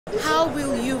How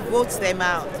will you vote them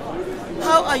out?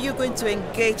 How are you going to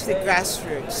engage the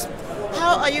grassroots?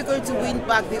 How are you going to win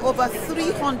back the over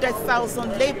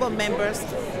 300,000 Labour members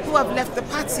who have left the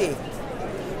party?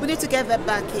 We need to get that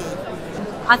back in.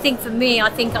 I think for me,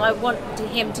 I want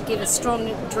him to give a strong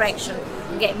direction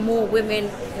and get more women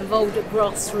involved at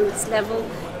grassroots level,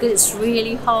 because it's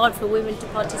really hard for women to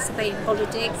participate in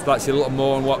politics. I'd like to see a little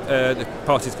more on what the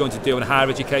party is going to do on higher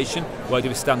education. Where do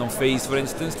we stand on fees, for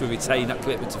instance? Do we retain that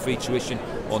commitment to free tuition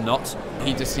or not?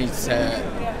 He just needs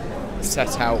to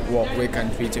set out what we're going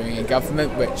to be doing in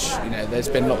government, which, there's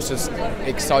been lots of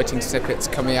exciting snippets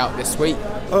coming out this week.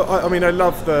 I mean, I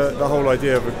love the whole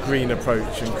idea of a green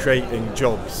approach and creating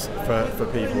jobs for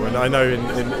people, and I know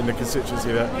in the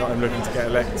constituency that I'm looking to get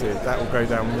elected, that will go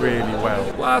down really well.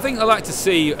 Well, I think I'd like to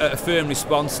see a firm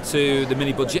response to the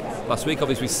mini-budget last week.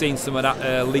 Obviously, we've seen some of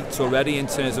that leaked already in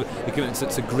terms of the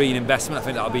commitment to green investment. I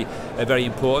think that'll be very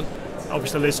important.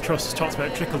 Obviously, Liz Truss has talked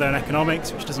about trickle-down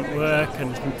economics, which doesn't work and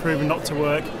has been proven not to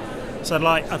work. So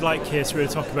I'd like Keir to really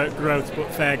talk about growth,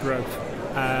 but fair growth,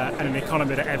 and an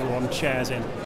economy that everyone shares in.